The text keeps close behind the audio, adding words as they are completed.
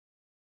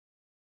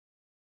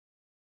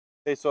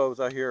Hey, so I was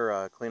out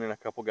here cleaning a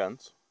couple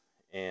guns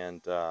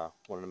and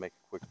wanted to make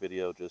a quick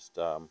video just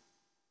about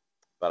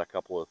a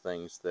couple of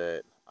things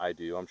that I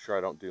do. I'm sure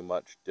I don't do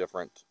much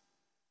different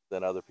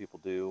than other people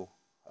do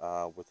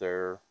with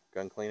their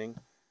gun cleaning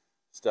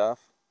stuff.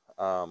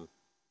 I'm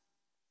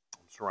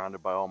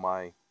surrounded by all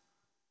my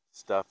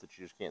stuff that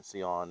you just can't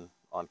see on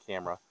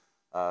camera.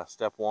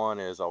 Step one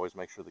is always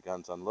make sure the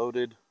gun's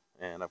unloaded,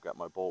 and I've got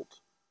my bolt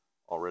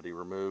already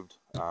removed.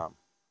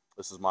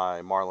 This is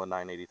my Marlin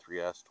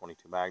 983S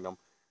 22 Magnum.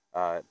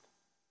 Uh,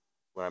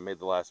 when I made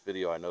the last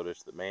video, I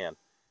noticed that, man,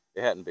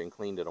 it hadn't been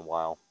cleaned in a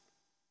while.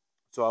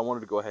 So I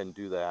wanted to go ahead and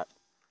do that.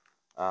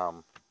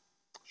 Um,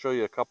 Show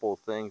you a couple of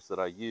things that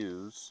I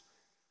use.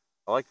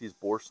 I like these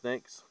bore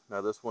snakes.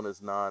 Now this one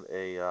is not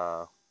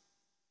the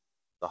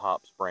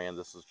Hops brand.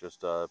 This is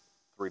just a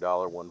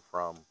 $3 one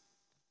from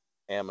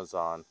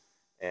Amazon.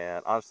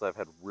 And honestly, I've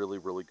had really,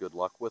 really good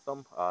luck with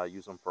them. I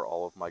use them for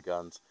all of my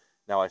guns.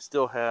 Now I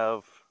still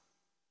have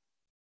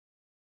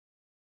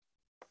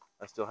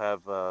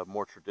a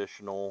more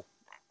traditional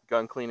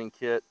gun cleaning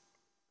kit.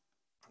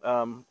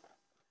 Um,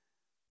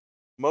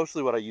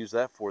 Mostly what I use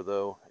that for,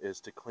 though, is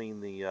to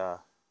clean the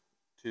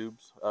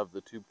tubes of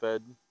the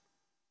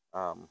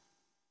um,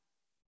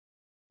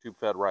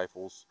 tube-fed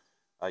rifles.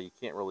 You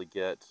can't really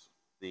get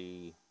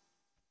the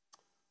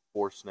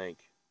bore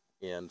snake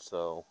in,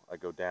 so I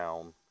go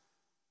down,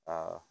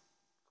 uh,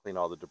 clean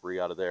all the debris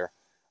out of there.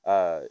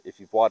 If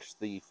you've watched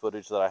the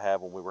footage that I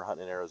have when we were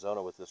hunting in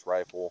Arizona with this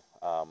rifle,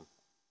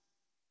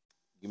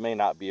 you may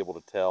not be able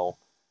to tell,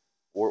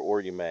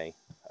 or you may.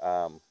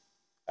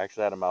 I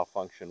actually had a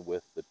malfunction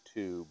with the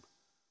tube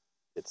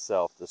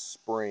itself. The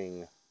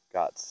spring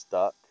got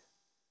stuck,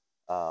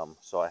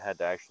 so I had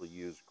to actually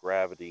use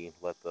gravity,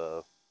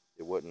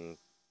 it wouldn't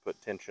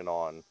put tension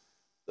on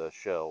the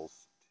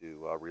shells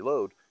to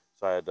reload.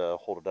 So I had to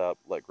hold it up,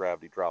 let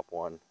gravity drop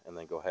one, and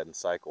then go ahead and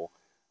cycle.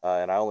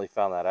 And I only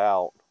found that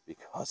out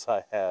because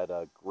I had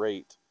a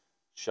great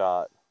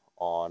shot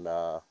on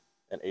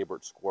an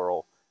Abert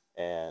squirrel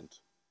and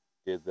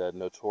did the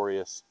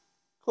notorious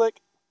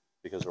click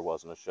because there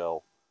wasn't a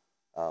shell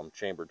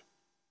chambered.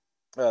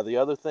 The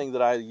other thing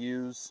that I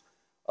use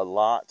a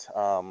lot,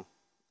 well,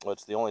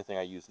 it's the only thing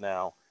I use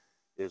now,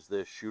 is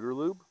this shooter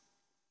lube.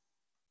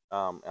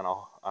 And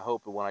I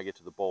hope that when I get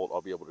to the bolt,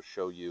 I'll be able to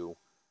show you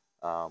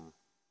um,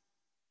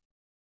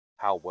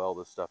 how well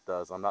this stuff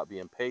does. I'm not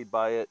being paid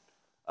by it.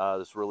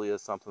 This really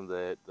is something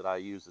that I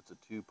use. It's a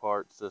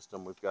two-part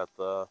system.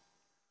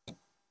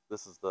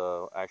 This is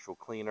the actual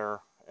cleaner,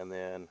 and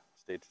then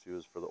stage two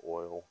is for the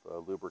oil, the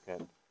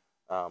lubricant.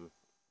 Um,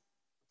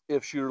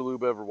 if Shooter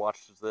Lube ever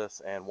watches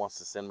this and wants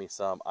to send me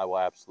some, I will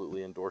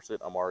absolutely endorse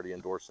it. I'm already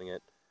endorsing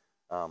it,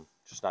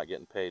 just not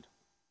getting paid.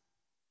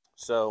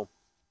 So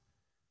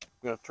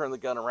I'm going to turn the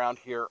gun around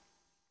here.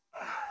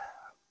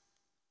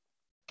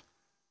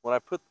 When I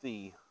put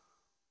the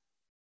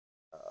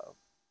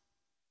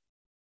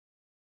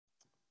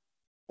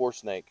bore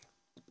snake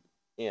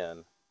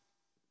in,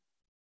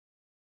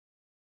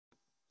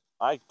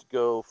 I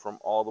go from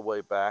all the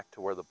way back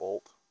to where the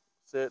bolt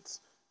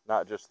sits,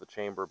 not just the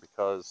chamber,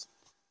 because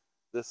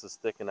this is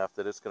thick enough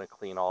that it's going to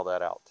clean all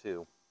that out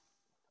too.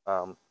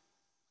 Um,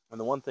 and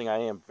the one thing I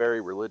am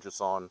very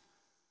religious on,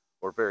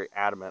 or very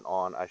adamant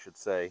on, I should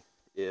say,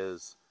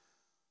 is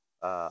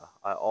I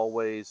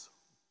always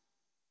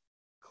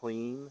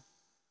clean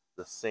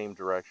the same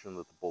direction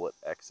that the bullet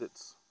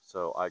exits.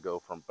 So I go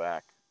from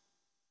back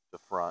to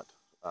front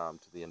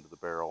to the end of the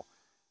barrel.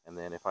 And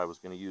then if I was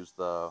going to use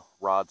the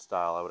rod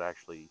style, I would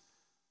actually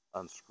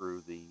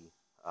unscrew the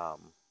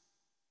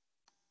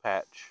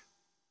patch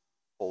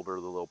holder,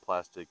 the little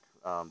plastic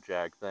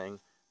jag thing,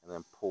 and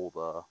then pull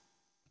the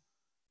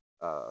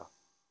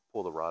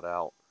rod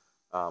out.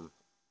 Um,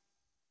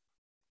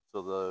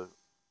 so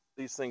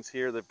these things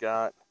here, they've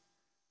got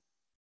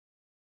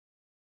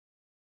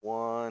two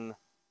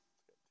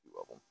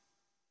of them.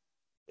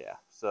 Yeah,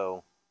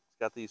 so it's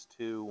got these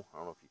two. I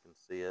don't know if you can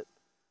see it.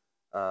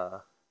 Uh,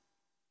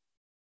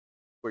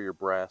 for your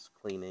brass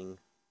cleaning,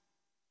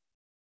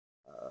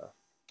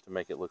 to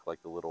make it look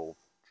like the little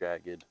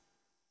jagged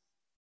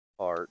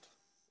part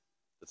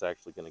that's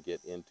actually going to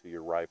get into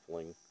your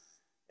rifling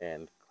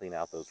and clean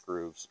out those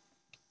grooves.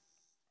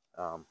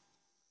 I'll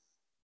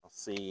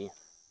see.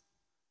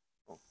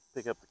 I'll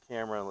pick up the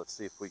camera and let's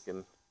see if we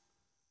can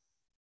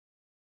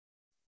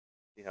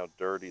see how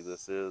dirty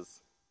this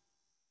is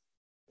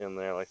in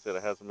there. Like I said,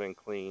 it hasn't been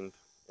cleaned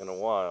in a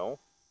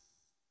while.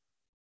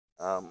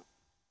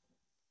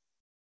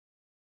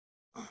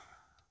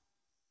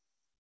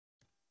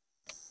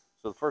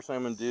 So the first thing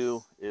I'm going to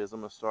do is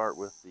I'm going to start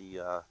with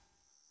the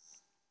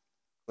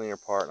cleaner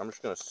part. I'm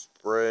just going to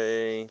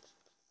spray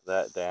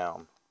that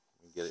down.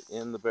 Get it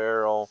in the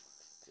barrel,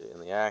 get it in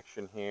the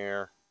action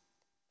here.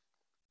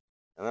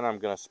 And then I'm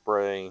going to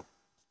spray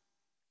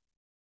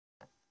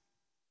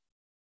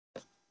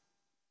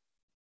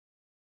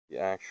the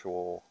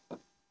actual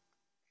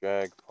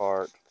jag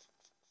part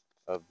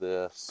of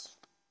this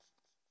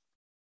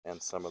and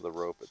some of the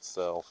rope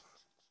itself.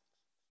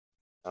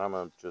 And I'm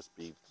going to just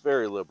be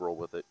very liberal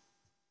with it.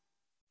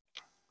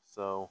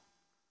 So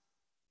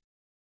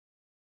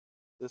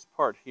this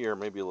part here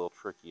may be a little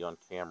tricky on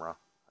camera.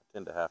 I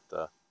tend to have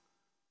to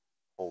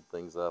hold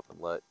things up and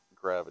let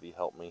gravity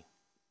help me.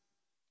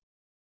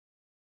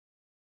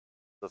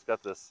 So it's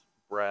got this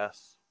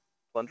brass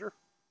plunger,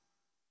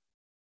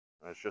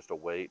 and it's just a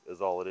weight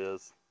is all it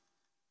is.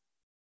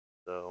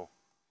 So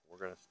we're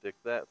going to stick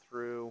that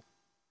through.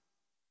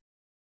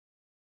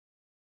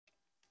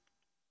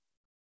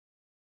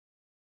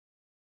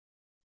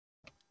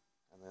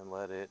 And then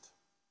let it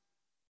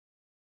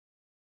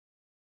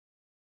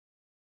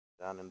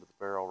down into the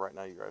barrel. Right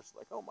now you guys are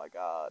like, oh my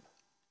God.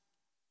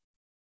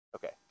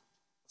 Okay,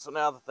 so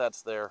now that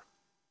that's there,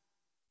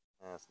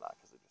 and it's not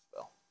because it just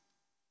fell.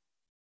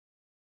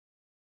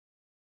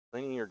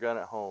 Cleaning your gun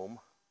at home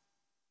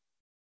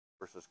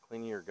versus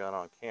cleaning your gun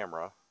on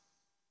camera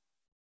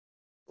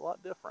is a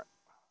lot different.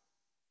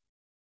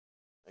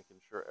 Making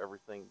sure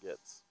everything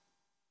gets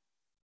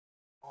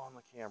on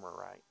the camera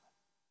right.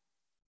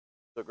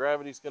 So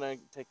gravity's going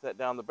to take that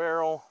down the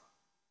barrel,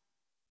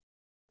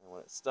 and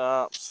when it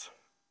stops,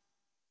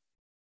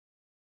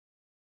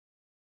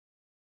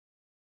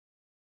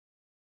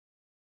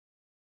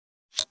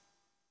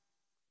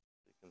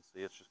 you can see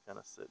it's just kind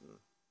of sitting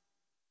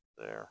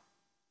there.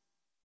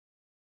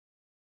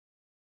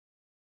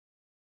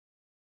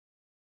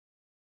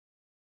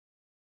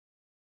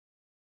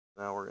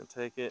 Now we're going to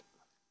take it,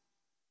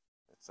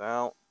 it's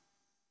out,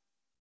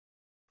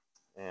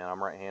 and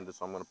I'm right-handed,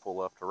 so I'm going to pull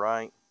left to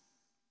right.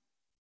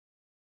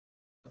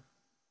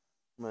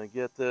 I'm going to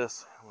get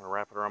this, I'm going to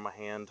wrap it around my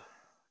hand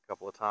a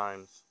couple of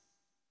times,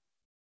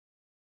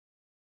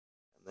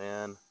 and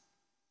then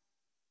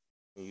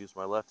I use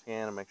my left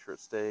hand and make sure it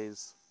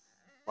stays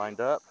lined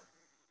up.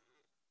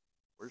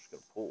 We're just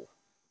going to pull.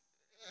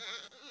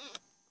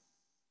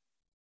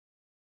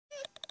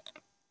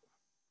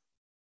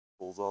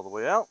 Pulls all the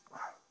way out,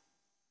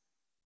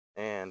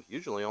 and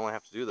usually only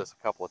have to do this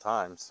a couple of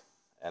times,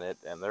 and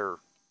they're,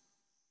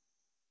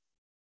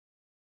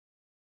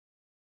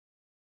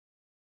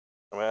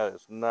 I mean, that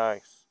is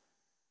nice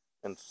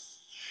and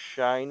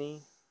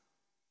shiny.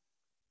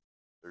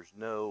 There's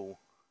no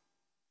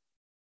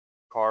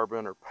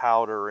carbon or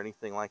powder or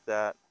anything like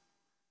that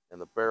in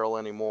the barrel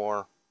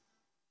anymore.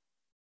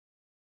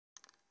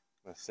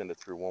 I'm going to send it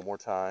through one more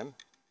time.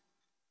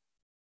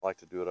 I like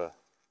to do it a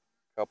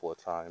couple of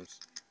times.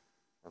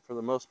 And for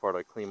the most part,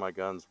 I clean my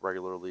guns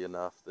regularly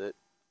enough that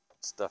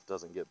stuff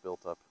doesn't get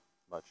built up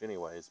much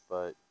anyways,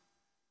 but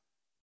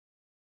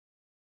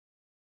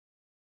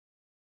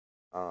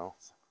I don't know,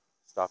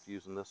 stopped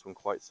using this one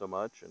quite so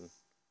much, and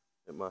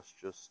it must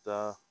have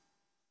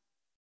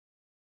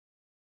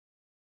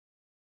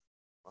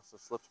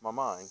slipped my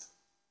mind.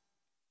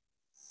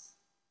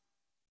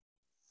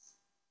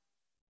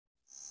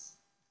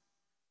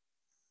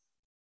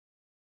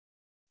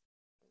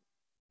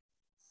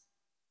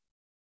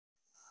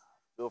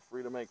 Feel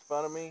free to make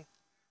fun of me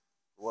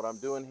for what I'm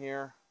doing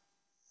here.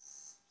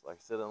 Like I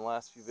said in the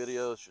last few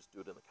videos, just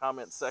do it in the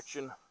comment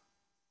section.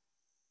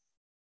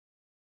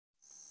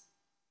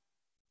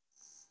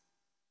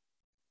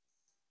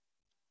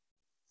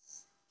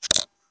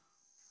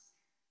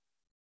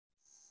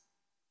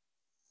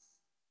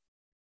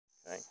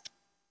 Okay,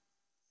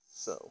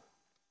 so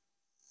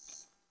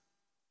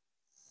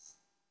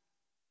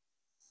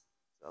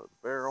out of the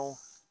barrel,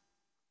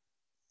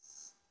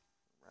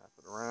 wrap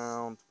it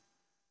around,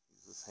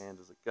 use this hand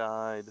as a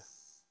guide,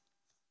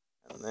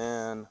 and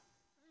then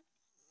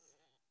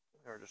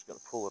we're just going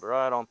to pull it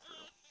right on through.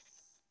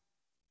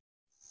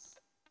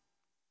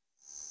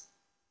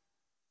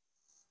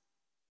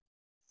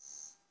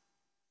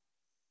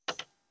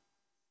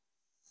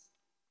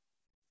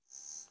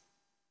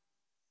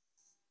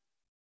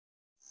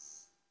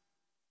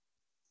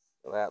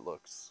 So that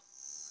looks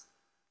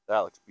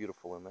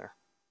beautiful in there.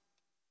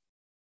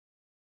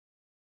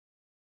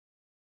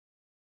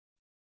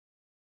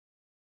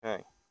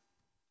 Okay.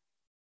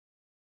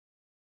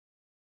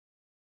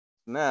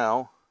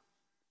 Now,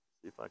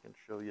 see if I can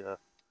show you how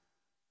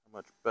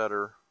much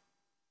better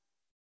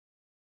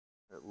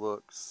it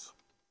looks.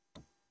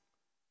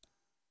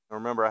 Now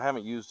remember, I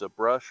haven't used a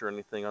brush or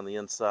anything on the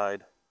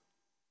inside.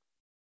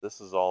 This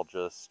is all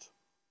just,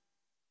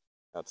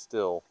 that's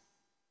still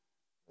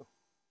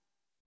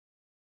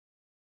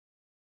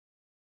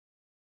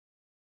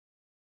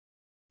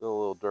a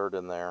little dirt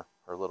in there,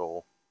 or a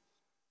little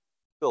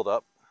filled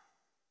up.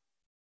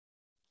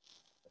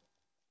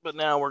 But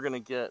now we're going to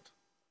get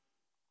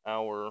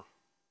our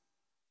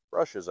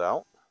brushes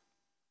out.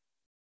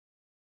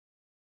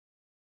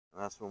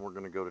 And that's when we're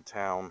going to go to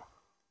town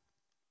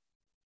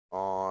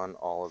on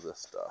all of this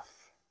stuff.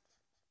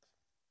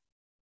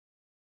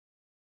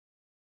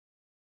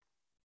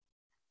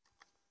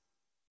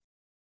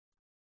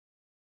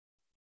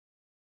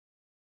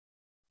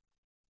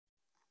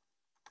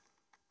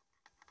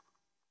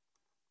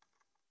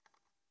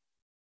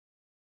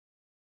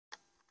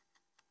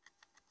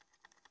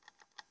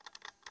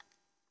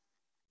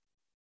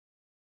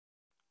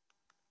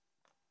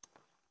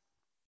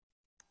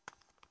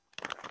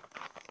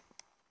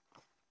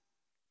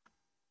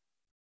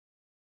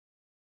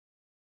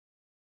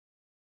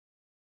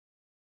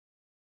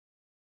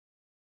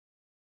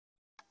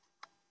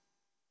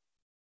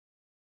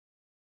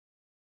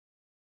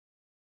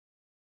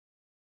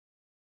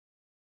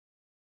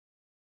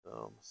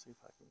 So let's see if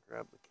I can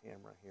grab the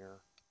camera here.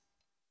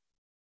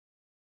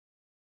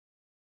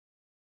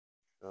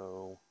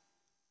 So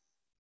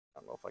I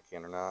don't know if I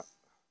can or not,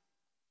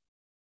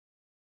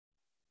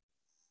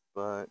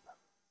 but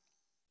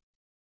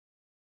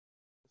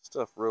this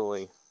stuff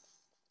really,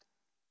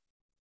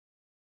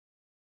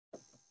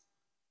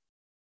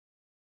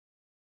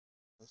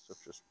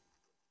 just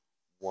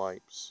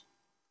wipes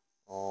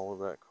all of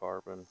that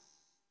carbon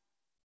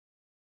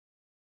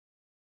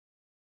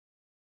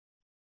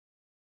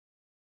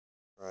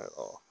right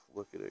off.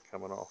 Look at it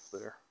coming off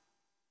there.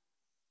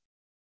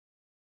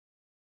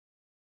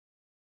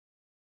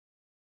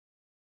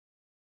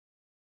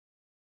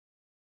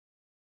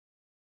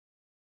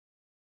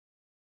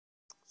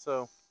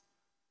 So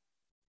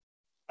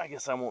I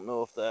guess I won't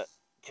know if that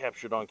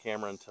captured on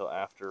camera until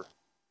after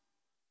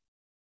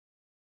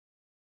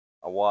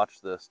I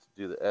watch this to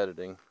do the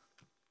editing.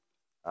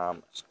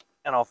 And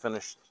I'll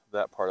finish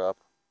that part up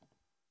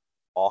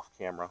off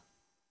camera.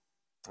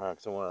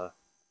 Because I want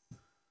to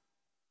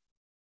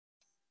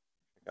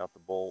check out the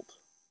bolt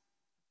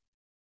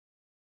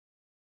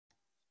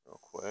real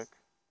quick.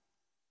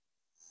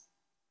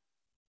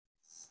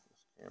 This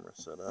camera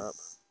set up.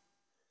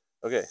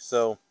 Okay,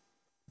 so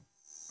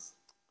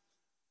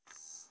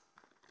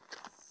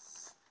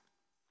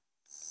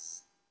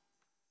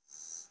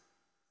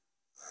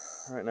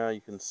right now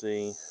you can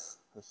see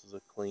this is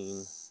a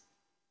clean.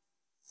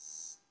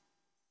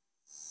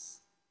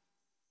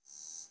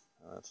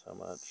 That's how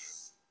much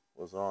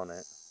was on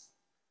it.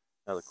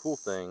 Now the cool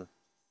thing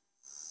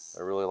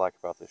I really like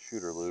about this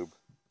shooter lube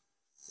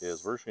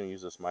is we're just going to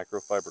use this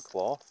microfiber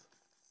cloth.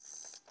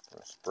 I'm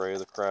going to spray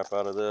the crap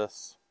out of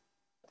this.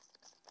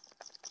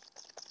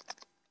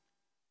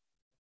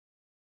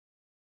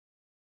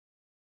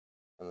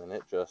 And then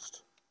it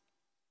just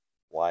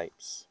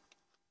wipes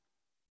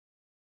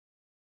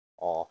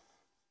off.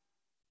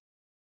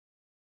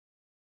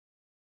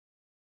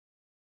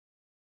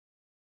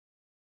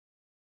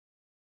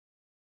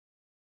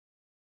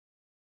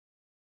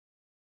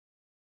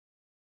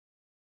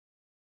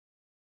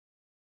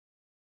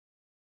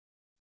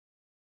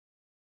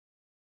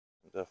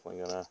 I'm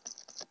definitely going to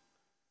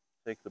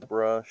take the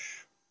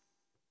brush,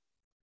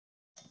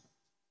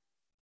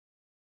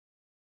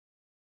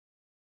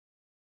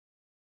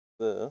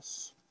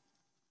 this,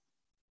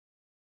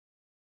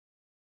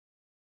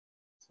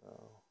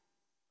 so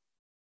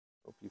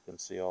hope you can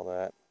see all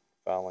that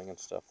fouling and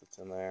stuff that's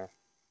in there.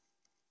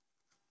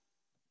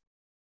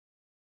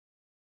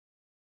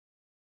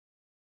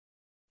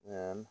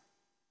 Then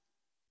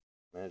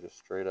it just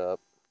straight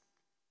up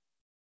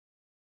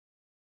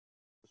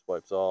just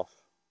wipes off.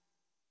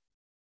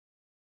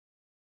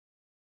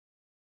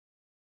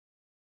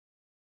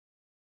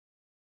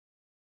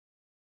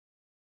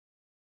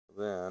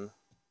 Then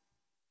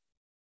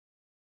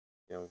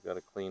again, we've got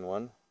a clean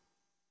one.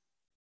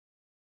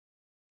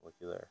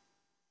 Looky there.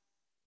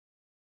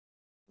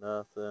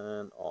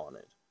 Nothing on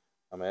it.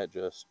 I mean,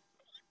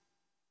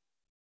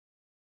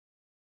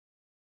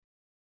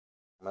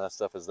 that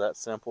stuff is that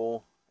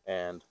simple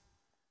and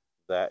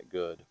that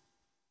good.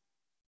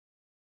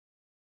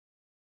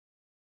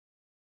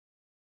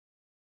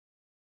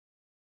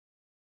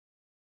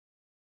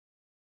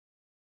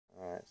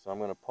 Alright, so I'm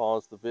going to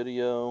pause the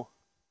video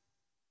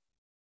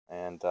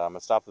and I'm going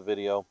to stop the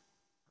video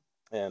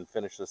and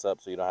finish this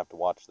up so you don't have to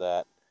watch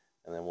that,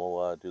 and then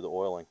we'll do the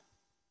oiling.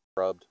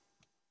 Rubbed.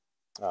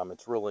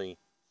 It's really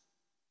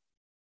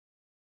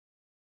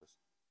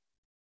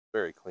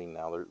very clean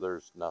now.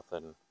 There's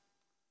nothing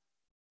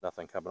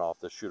coming off.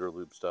 The shooter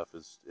lube stuff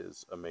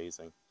is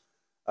amazing.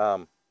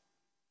 So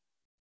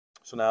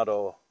now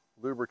to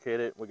lubricate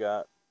it, we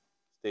got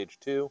stage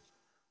 2.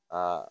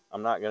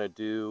 I'm not going to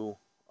do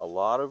a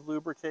lot of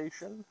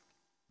lubrication.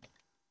 I'm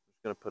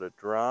just going to put a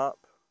drop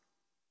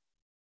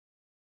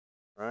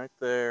right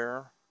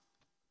there,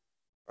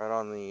 right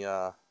on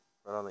the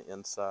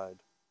inside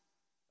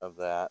of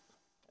that,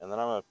 and then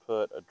I'm going to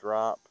put a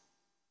drop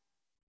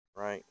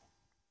right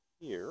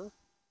here.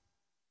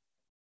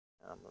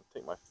 I'm going to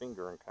take my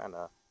finger and kind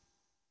of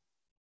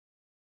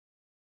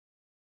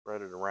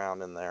spread it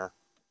around in there.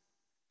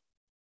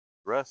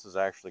 The rest is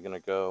actually going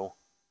to go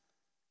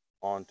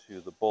onto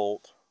the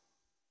bolt.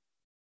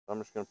 I'm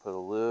just going to put a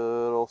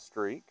little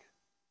streak,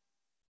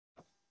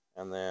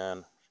 and then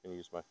I'm just going to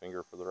use my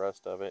finger for the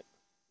rest of it.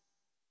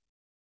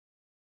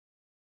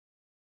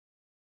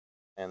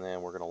 And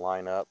then we're going to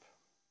line up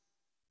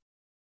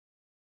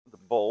the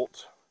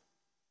bolt,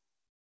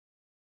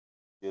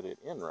 get it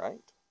in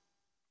right.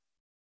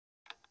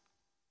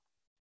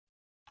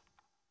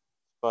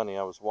 It's funny,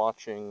 I was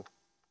watching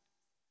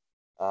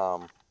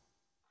some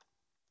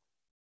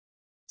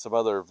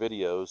other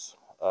videos,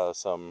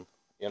 some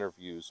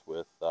interviews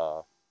with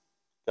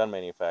gun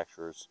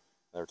manufacturers.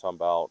 They're talking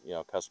about, you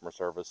know, customer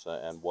service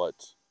and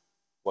what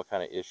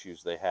kind of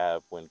issues they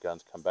have when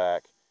guns come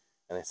back.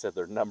 And they said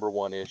their number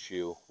one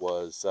issue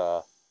was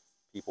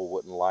people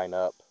wouldn't line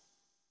up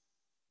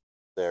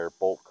their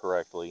bolt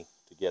correctly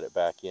to get it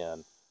back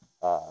in.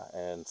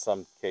 And in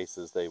some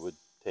cases they would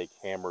take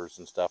hammers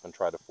and stuff and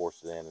try to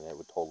force it in, and it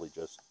would totally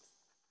just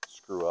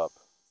screw up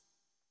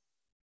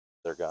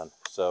their gun.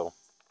 So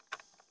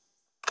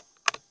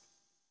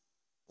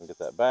get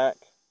that back.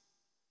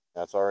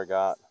 That's already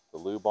got the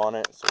lube on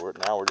it, so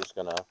now we're just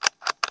gonna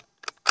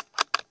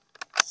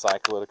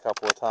cycle it a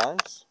couple of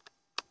times,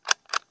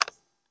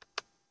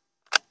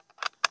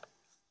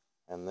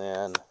 and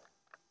then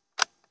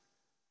I'm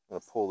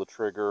gonna pull the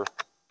trigger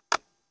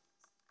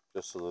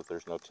just so that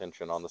there's no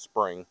tension on the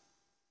spring.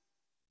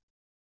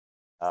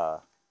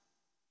 I'm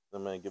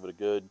gonna give it a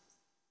good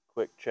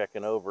quick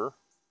checking over,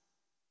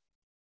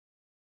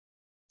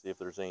 see if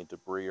there's any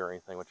debris or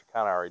anything, which I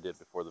kind of already did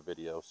before the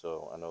video,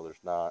 so I know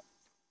there's not.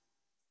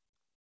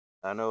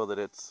 I know that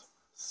it's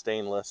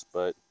stainless,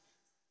 but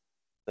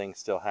things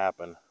still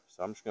happen.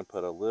 So I'm just going to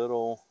put a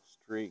little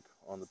streak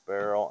on the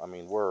barrel. I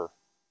mean, we're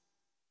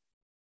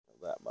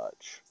that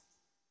much.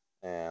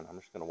 And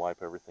I'm just going to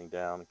wipe everything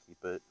down and keep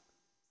it.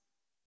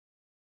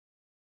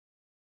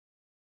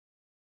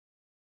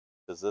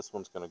 Because this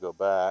one's going to go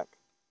back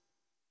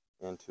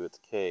into its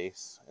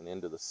case and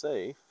into the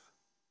safe.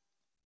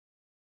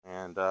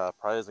 And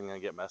probably isn't going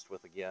to get messed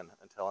with again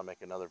until I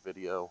make another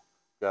video.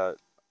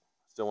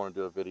 Still want to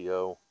do a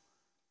video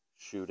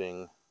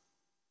shooting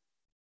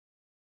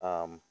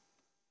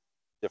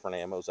different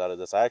ammos out of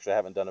this. I actually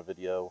haven't done a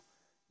video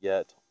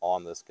yet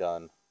on this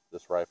gun,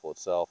 this rifle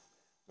itself.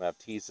 I mean, I've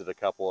teased it in a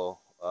couple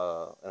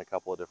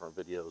of different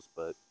videos,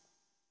 but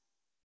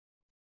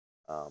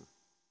I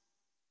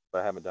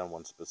haven't done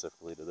one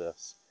specifically to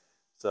this.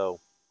 So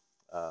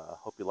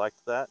hope you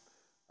liked that.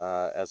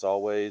 As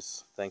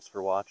always, thanks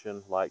for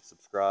watching. Like,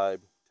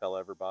 subscribe, tell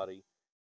everybody.